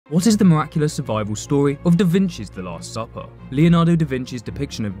What is the miraculous survival story of Da Vinci's The Last Supper? Leonardo da Vinci's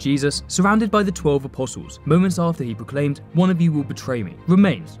depiction of Jesus surrounded by the 12 apostles moments after he proclaimed, "One of you will betray me,"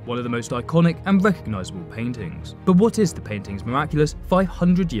 remains one of the most iconic and recognisable paintings. But what is the painting's miraculous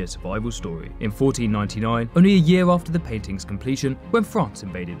 500-year survival story? In 1499, only a year after the painting's completion, when France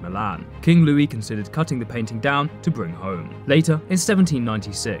invaded Milan, King Louis considered cutting the painting down to bring home. Later, in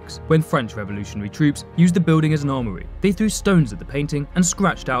 1796, when French revolutionary troops used the building as an armoury, they threw stones at the painting and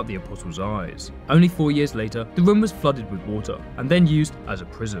scratched out the apostles' eyes. Only 4 years later, the room was flooded with water and then used as a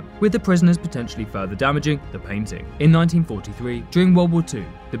prison, with the prisoners potentially further damaging the painting. In 1943, during World War II,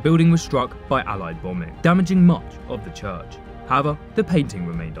 the building was struck by Allied bombing, damaging much of the church. However, the painting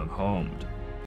remained unharmed.